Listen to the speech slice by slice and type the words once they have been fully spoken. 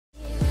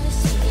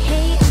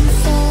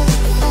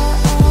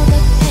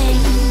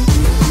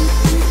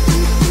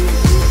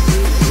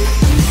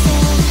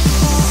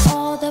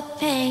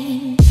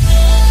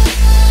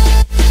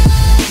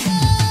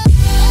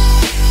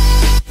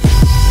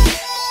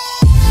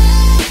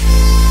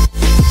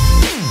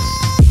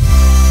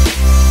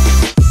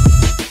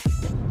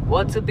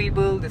What's up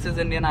people, this is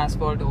Indian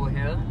Asphalt over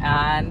here,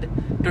 and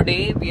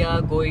today we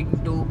are going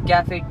to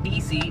Cafe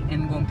TC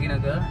in Gomti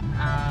Nagar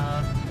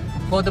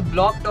for the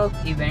Blog Talk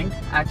event.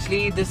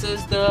 Actually this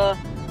is the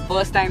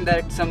first time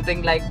that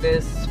something like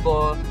this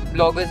for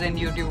bloggers and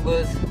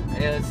YouTubers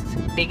is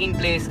taking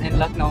place in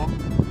Lucknow.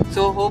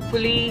 So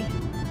hopefully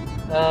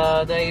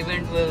the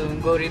event will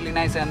go really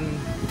nice, and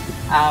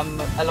I'm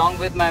along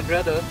with my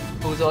brother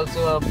who's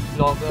also a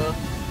blogger,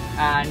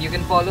 and you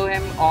can follow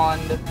him on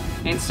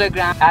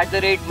Instagram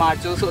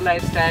 @Marchoso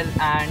Lifestyle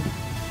and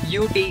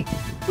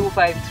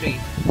UT253.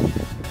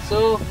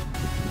 So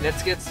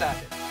let's get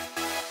started.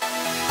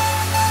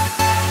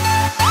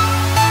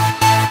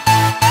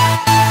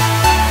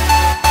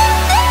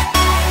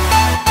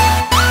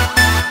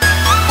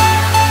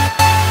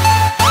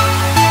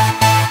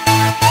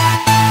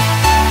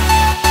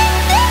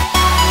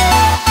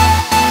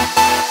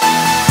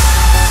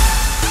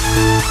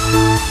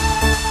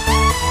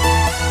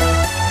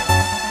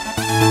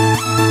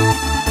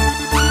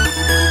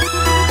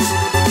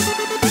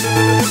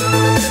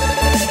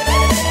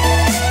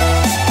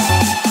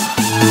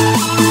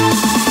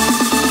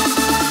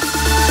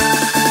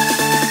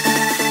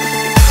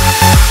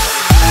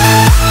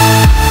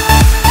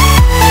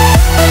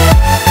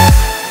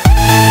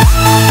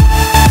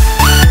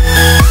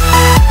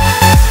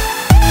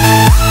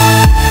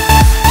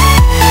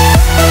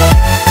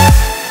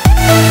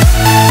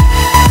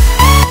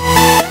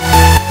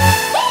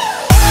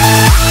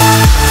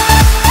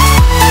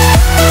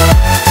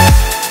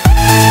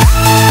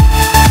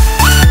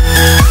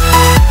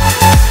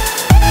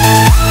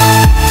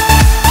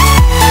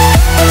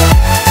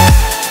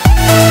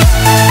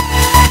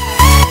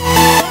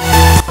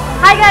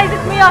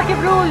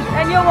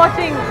 And you're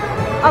watching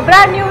a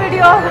brand new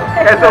video of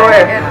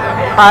SOS.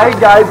 Hi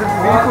guys, it's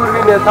me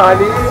Kurvi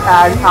Nathani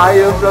and I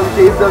am from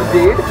Shades of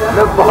Jade.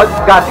 मैं बहुत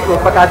गाती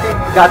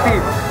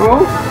हूँ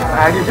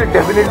and you should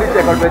definitely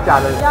check out my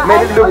channel.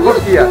 मैंने look good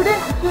किया.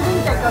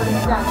 Shouldn't check out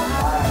his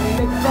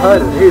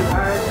channel. His.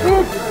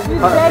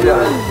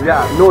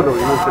 Yeah, no, you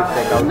should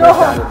check out my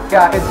channel.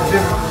 Yeah, it's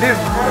this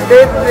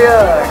weird.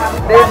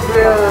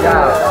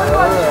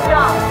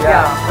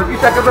 Yeah. उसकी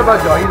शक्ल पे बच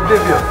जाओ, he's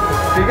this weird.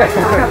 ठीक है?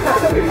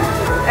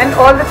 And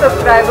all the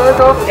subscribers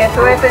of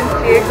SOS and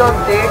Shades of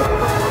Jade,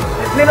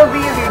 जितने लोग भी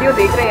ये वीडियो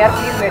देख रहे हैं यार,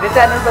 प्लीज मेरे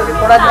चैनल पर भी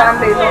थोड़ा ध्यान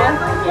दे दो.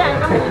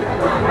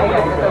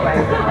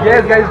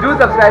 Yes guys, do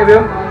subscribe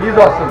him. He's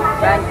awesome.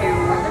 Thank you.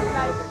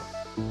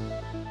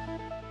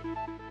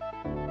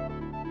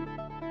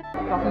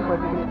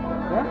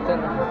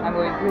 I'm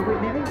going.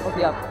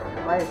 Yeah.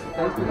 Bye.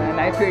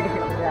 Nice meeting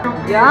you.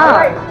 Yeah.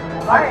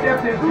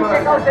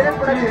 Check out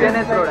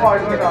Dennis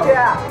Product.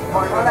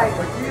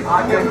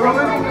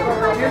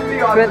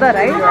 Shweta,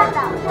 right?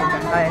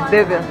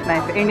 Divya,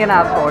 nice. Indian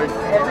Asphalt.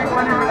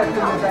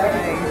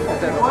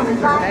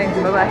 Thanks.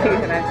 Bye bye.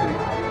 Nice to meet you.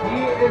 He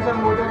is a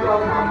motor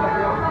blogger from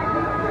Lucknow.